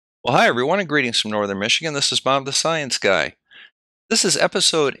Well, hi everyone, and greetings from Northern Michigan. This is Bob the Science Guy. This is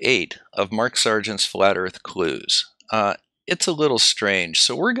episode 8 of Mark Sargent's Flat Earth Clues. It's a little strange,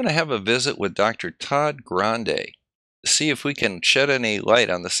 so we're going to have a visit with Dr. Todd Grande to see if we can shed any light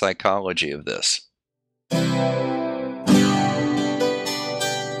on the psychology of this.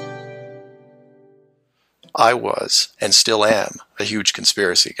 I was, and still am, a huge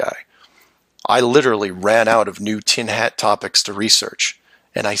conspiracy guy. I literally ran out of new tin hat topics to research,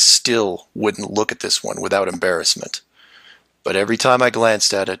 and I still wouldn't look at this one without embarrassment. But every time I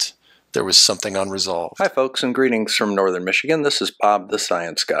glanced at it, there was something unresolved. Hi folks, and greetings from Northern Michigan. This is Bob the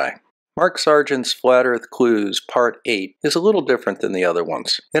Science Guy. Mark Sargent's Flat Earth Clues Part 8 is a little different than the other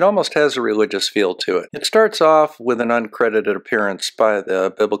ones. It almost has a religious feel to it. It starts off with an uncredited appearance by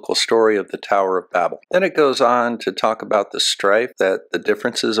the biblical story of the Tower of Babel. Then it goes on to talk about the strife that the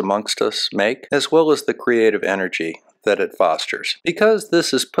differences amongst us make, as well as the creative energy that it fosters. Because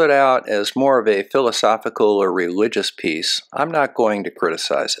this is put out as more of a philosophical or religious piece, I'm not going to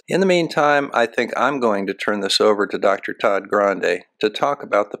criticize it. In the meantime, I think I'm going to turn this over to Dr. Todd Grande to talk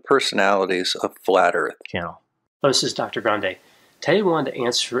about the personalities of Flat Earth. Channel. This is Dr. Grande. Today I wanted to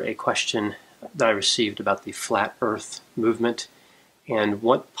answer a question that I received about the Flat Earth movement and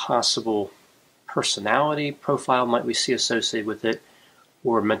what possible personality profile might we see associated with it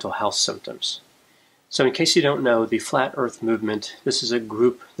or mental health symptoms. So in case you don't know, the Flat Earth movement, this is a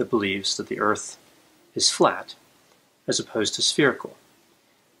group that believes that the Earth is flat as opposed to spherical.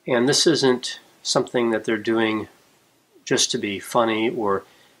 And this isn't something that they're doing just to be funny or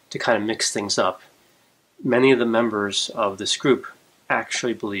to kind of mix things up. Many of the members of this group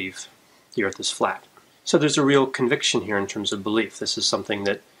actually believe the Earth is flat. So there's a real conviction here in terms of belief. This is something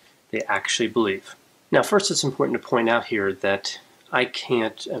that they actually believe. Now first it's important to point out here that I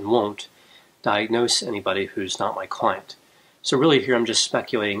can't and won't diagnose anybody who's not my client. So really here I'm just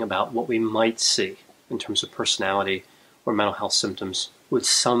speculating about what we might see in terms of personality or mental health symptoms with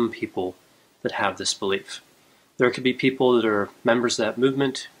some people that have this belief. There could be people that are members of that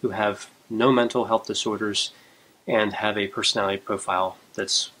movement who have no mental health disorders and have a personality profile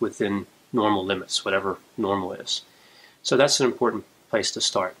that's within normal limits, whatever normal is. So that's an important place to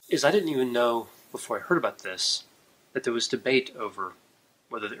start. I didn't even know before I heard about this that there was debate over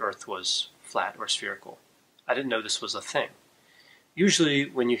whether the Earth was flat or spherical. I didn't know this was a thing. Usually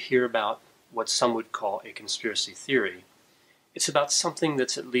when you hear about what some would call a conspiracy theory, it's about something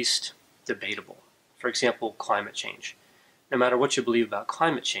that's at least debatable. For example, climate change. No matter what you believe about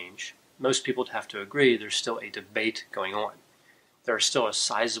climate change, most people would have to agree there's still a debate going on. There is still a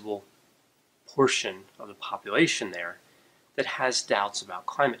sizable portion of the population there that has doubts about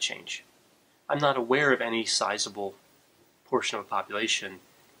climate change. I'm not aware of any sizable portion of the population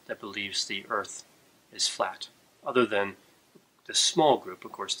that believes the Earth is flat, other than this small group,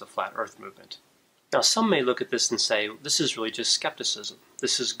 of course, the Flat Earth movement. Now, some may look at this and say, this is really just skepticism.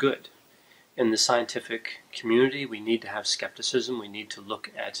 This is good. In the scientific community, we need to have skepticism. We need to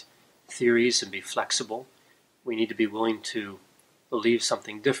look at theories and be flexible. We need to be willing to believe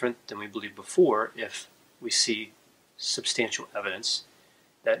something different than we believed before if we see substantial evidence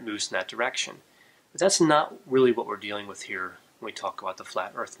that moves in that direction. But that's not really what we're dealing with here when we talk about the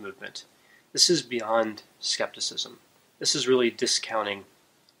Flat Earth movement. This is beyond skepticism. This is really discounting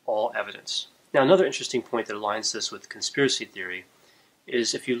all evidence. Now, another interesting point that aligns this with conspiracy theory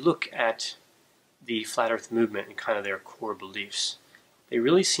is if you look at the Flat Earth movement and kind of their core beliefs, they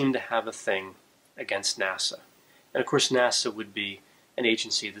really seem to have a thing against NASA. And of course, NASA would be an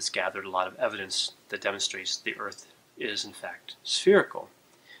agency that's gathered a lot of evidence that demonstrates the Earth is in fact spherical.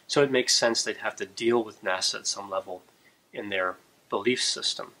 So it makes sense they'd have to deal with NASA at some level in their belief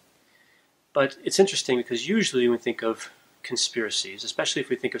system. But it's interesting because usually when we think of conspiracies, especially if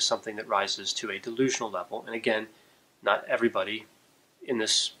we think of something that rises to a delusional level, and again, not everybody in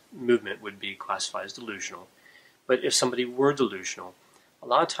this movement would be classified as delusional, but if somebody were delusional, a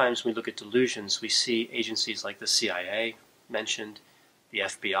lot of times when we look at delusions, we see agencies like the CIA mentioned, the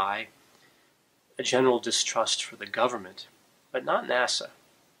FBI, a general distrust for the government, but not NASA.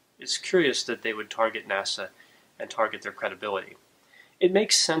 It's curious that they would target NASA and target their credibility. It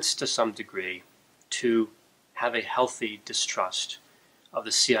makes sense to some degree to have a healthy distrust of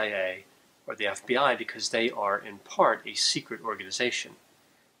the CIA or the FBI because they are in part a secret organization.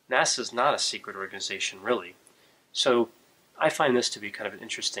 NASA is not a secret organization really. So I find this to be kind of an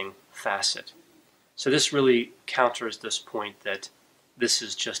interesting facet. So this really counters this point that this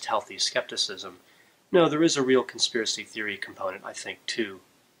is just healthy skepticism. No, there is a real conspiracy theory component, I think, to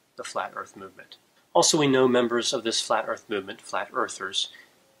the Flat Earth movement. Also, we know members of this Flat Earth movement, Flat Earthers,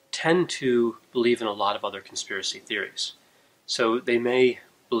 tend to believe in a lot of other conspiracy theories. So they may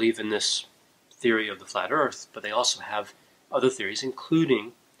believe in this theory of the flat Earth, but they also have other theories,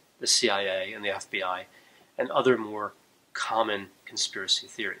 including the CIA and the FBI and other more common conspiracy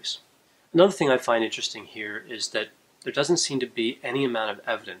theories. Another thing I find interesting here is that there doesn't seem to be any amount of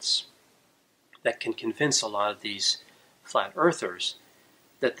evidence that can convince a lot of these flat earthers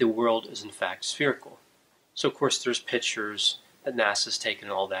that the world is in fact spherical. So of course there's pictures that NASA's taken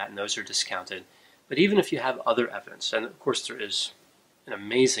and all that, and those are discounted. But even if you have other evidence, and of course there is an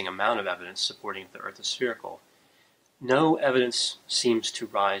amazing amount of evidence supporting that the Earth is spherical, no evidence seems to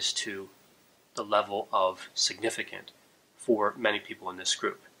rise to the level of significant for many people in this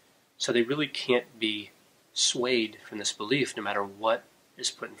group. So they really can't be swayed from this belief no matter what is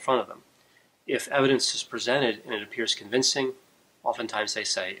put in front of them. If evidence is presented and it appears convincing, oftentimes they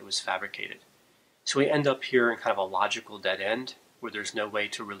say it was fabricated. So we end up here in kind of a logical dead end where there's no way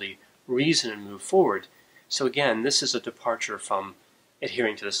to really reason and move forward. So again, this is a departure from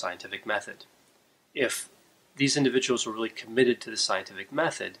adhering to the scientific method. If these individuals were really committed to the scientific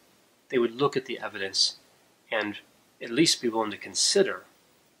method, they would look at the evidence and at least be willing to consider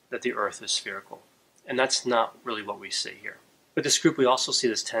that the Earth is spherical. And that's not really what we see here. With this group, we also see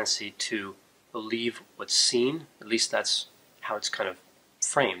this tendency to believe what's seen. At least that's how it's kind of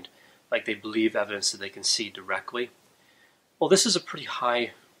framed, like they believe evidence that they can see directly. Well, this is a pretty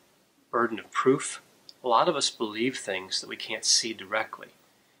high burden of proof. A lot of us believe things that we can't see directly.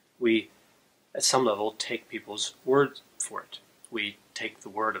 We, at some level, take people's word for it. We take the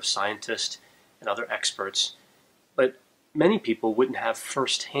word of scientists and other experts, but many people wouldn't have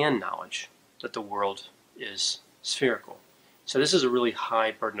first-hand knowledge that the world is spherical. So this is a really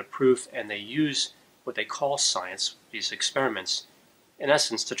high burden of proof, and they use what they call science, these experiments, in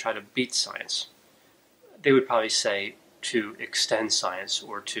essence to try to beat science. They would probably say to extend science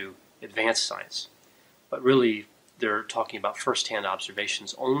or to advance science. But really, they're talking about first-hand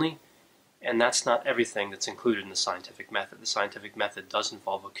observations only, and that's not everything that's included in the scientific method. The scientific method does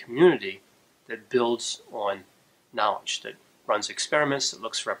involve a community that builds on knowledge, that runs experiments, that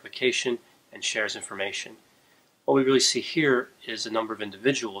looks for replication, and shares information. What we really see here is a number of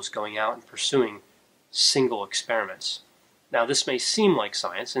individuals going out and pursuing single experiments. Now, this may seem like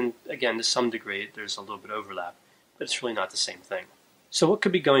science, and again, to some degree, there's a little bit of overlap, but it's really not the same thing. So what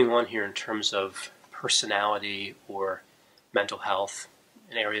could be going on here in terms of personality or mental health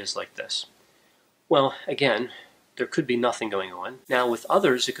in areas like this? Well, again, there could be nothing going on. Now, with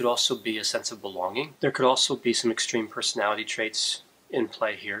others, it could also be a sense of belonging. There could also be some extreme personality traits in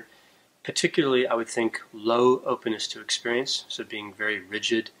play here. Particularly, I would think low openness to experience, so being very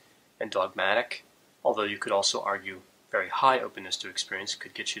rigid and dogmatic, although you could also argue very high openness to experience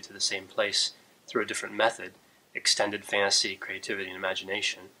could get you to the same place through a different method, extended fantasy, creativity, and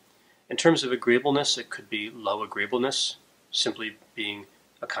imagination. In terms of agreeableness, it could be low agreeableness, simply being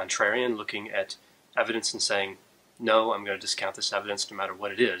a contrarian, looking at evidence and saying, no, I'm going to discount this evidence no matter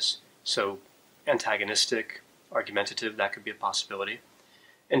what it is. So antagonistic, argumentative, that could be a possibility.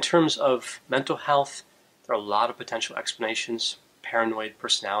 In terms of mental health, there are a lot of potential explanations: paranoid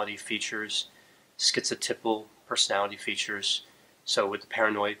personality features, schizotypal personality features. So with the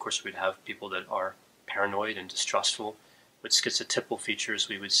paranoid, of course, we'd have people that are paranoid and distrustful. With schizotypal features,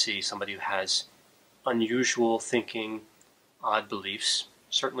 we would see somebody who has unusual thinking, odd beliefs,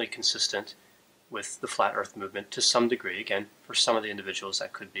 certainly consistent with the flat earth movement to some degree. Again, for some of the individuals,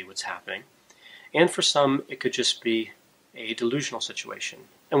 that could be what's happening. And for some, it could just be a delusional situation.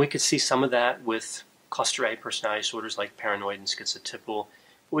 And we could see some of that with cluster A personality disorders like paranoid and schizotypal,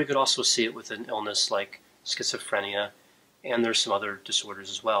 but we could also see it with an illness like schizophrenia, and there's some other disorders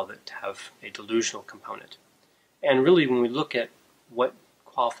as well that have a delusional component. And really, when we look at what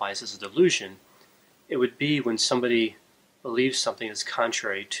qualifies as a delusion, it would be when somebody believes something that's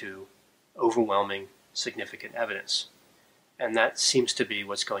contrary to overwhelming, significant evidence. And that seems to be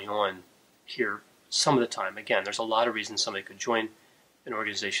what's going on here some of the time. Again, there's a lot of reasons somebody could join an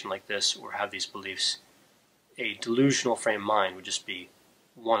organization like this or have these beliefs. A delusional frame of mind would just be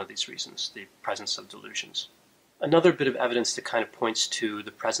one of these reasons, the presence of delusions. Another bit of evidence that kind of points to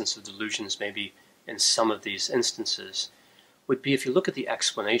the presence of delusions maybe in some of these instances would be if you look at the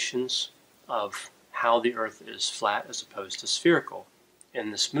explanations of how the Earth is flat as opposed to spherical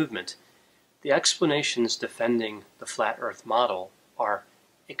in this movement. The explanations defending the flat Earth model are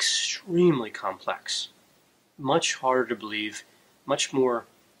extremely complex, much harder to believe, much more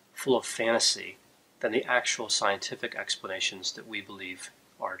full of fantasy than the actual scientific explanations that we believe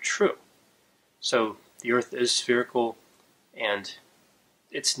are true. So the Earth is spherical, and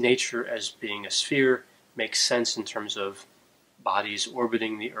its nature as being a sphere makes sense in terms of bodies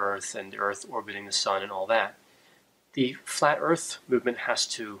orbiting the Earth and the Earth orbiting the Sun and all that. The flat Earth movement has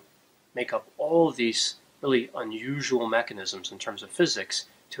to make up all of these really unusual mechanisms in terms of physics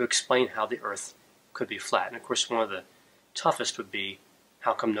to explain how the Earth could be flat. And of course, one of the toughest would be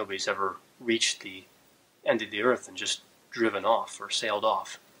how come nobody's ever reached the end of the Earth and just driven off or sailed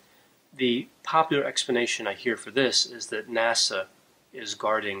off. The popular explanation I hear for this is that NASA is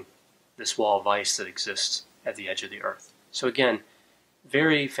guarding this wall of ice that exists at the edge of the Earth. So again,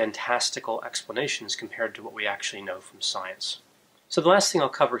 very fantastical explanations compared to what we actually know from science. So the last thing I'll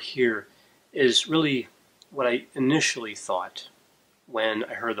cover here is really what I initially thought when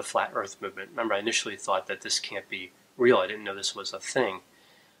I heard the flat Earth movement. Remember, I initially thought that this can't be real. I didn't know this was a thing.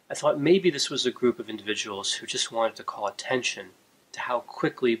 I thought maybe this was a group of individuals who just wanted to call attention to how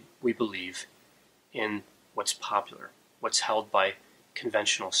quickly we believe in what's popular, what's held by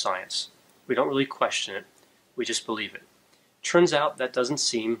conventional science. We don't really question it, we just believe it. Turns out that doesn't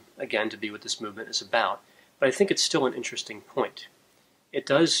seem, again, to be what this movement is about, but I think it's still an interesting point. It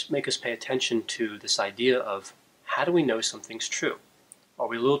does make us pay attention to this idea of how do we know something's true? Are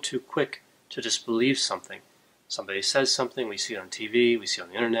we a little too quick to just believe something? Somebody says something, we see it on TV, we see it on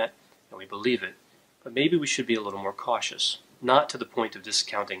the internet, and we believe it. But maybe we should be a little more cautious, not to the point of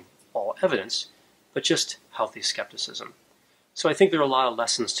discounting all evidence, but just healthy skepticism. So I think there are a lot of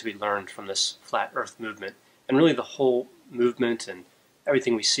lessons to be learned from this flat Earth movement, and really the whole movement and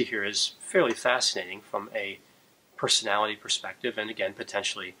everything we see here is fairly fascinating from a personality perspective and again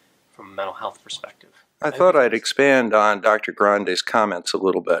potentially from a mental health perspective. I thought I'd expand on Dr. Grande's comments a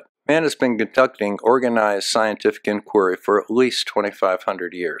little bit. Man has been conducting organized scientific inquiry for at least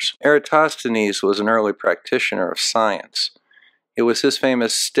 2,500 years. Eratosthenes was an early practitioner of science. It was his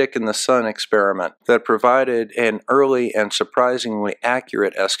famous stick in the sun experiment that provided an early and surprisingly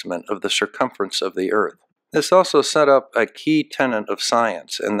accurate estimate of the circumference of the Earth. This also set up a key tenet of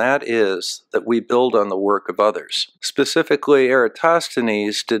science, and that is that we build on the work of others. Specifically,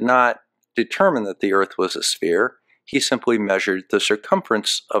 Eratosthenes did not determine that the Earth was a sphere. He simply measured the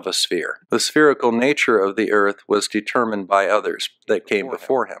circumference of a sphere. The spherical nature of the Earth was determined by others that came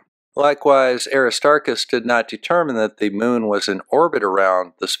before him. Likewise, Aristarchus did not determine that the moon was in orbit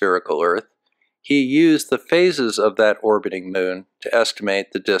around the spherical Earth. He used the phases of that orbiting moon to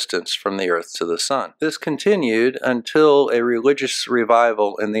estimate the distance from the Earth to the Sun. This continued until a religious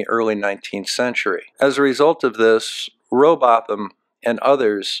revival in the early 19th century. As a result of this, Rowbotham and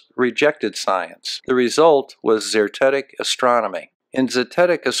others rejected science. The result was zetetic astronomy. In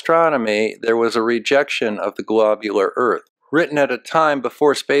zetetic astronomy, there was a rejection of the globular Earth. Written at a time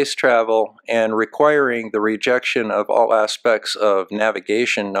before space travel and requiring the rejection of all aspects of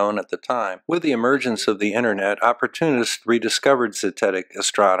navigation known at the time. With the emergence of the internet, opportunists rediscovered zetetic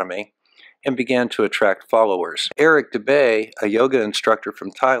astronomy and began to attract followers. Eric Dubay, a yoga instructor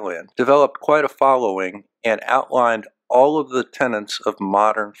from Thailand, developed quite a following and outlined all of the tenets of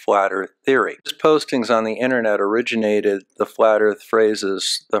modern flat Earth theory. His postings on the internet originated the flat Earth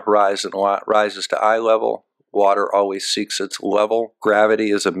phrases, the horizon rises to eye level, water always seeks its level,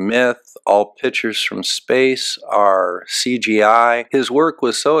 gravity is a myth, all pictures from space are CGI. His work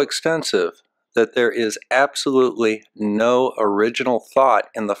was so extensive that there is absolutely no original thought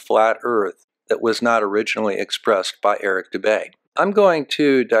in the flat Earth that was not originally expressed by Eric Dubay. I'm going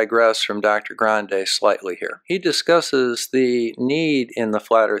to digress from Dr. Grande slightly here. He discusses the need in the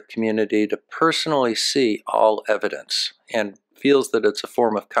flat Earth community to personally see all evidence and feels that it's a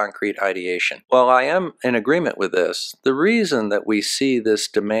form of concrete ideation. While I am in agreement with this, the reason that we see this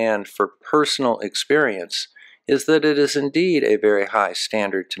demand for personal experience is that it is indeed a very high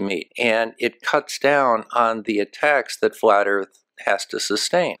standard to meet, and it cuts down on the attacks that flat Earth has to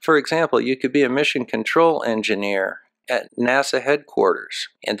sustain. For example, you could be a mission control engineer at NASA headquarters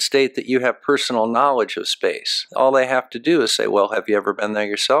and state that you have personal knowledge of space. All they have to do is say, well, have you ever been there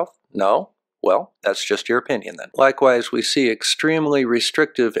yourself? No? Well, that's just your opinion then. Likewise, we see extremely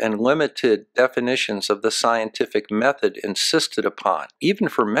restrictive and limited definitions of the scientific method insisted upon, even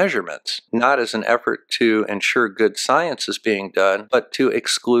for measurements, not as an effort to ensure good science is being done, but to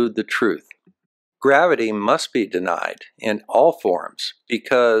exclude the truth. Gravity must be denied in all forms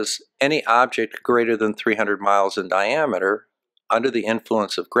because any object greater than 300 miles in diameter under the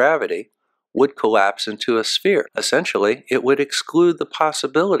influence of gravity would collapse into a sphere. Essentially, it would exclude the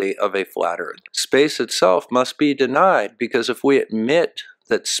possibility of a flat Earth. Space itself must be denied because if we admit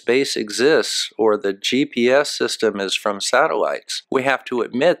that space exists or the GPS system is from satellites, we have to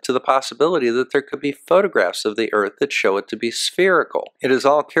admit to the possibility that there could be photographs of the Earth that show it to be spherical. It is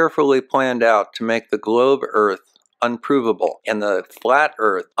all carefully planned out to make the globe Earth unprovable, and the flat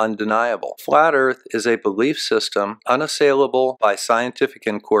Earth undeniable. Flat Earth is a belief system unassailable by scientific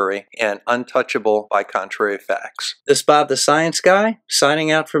inquiry and untouchable by contrary facts. This is Bob the Science Guy,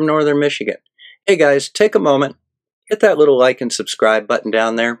 signing out from Northern Michigan. Hey guys, take a moment, hit that little like and subscribe button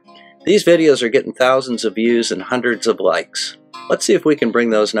down there. These videos are getting thousands of views and hundreds of likes. Let's see if we can bring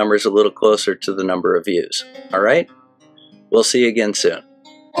those numbers a little closer to the number of views. Alright? We'll see you again soon.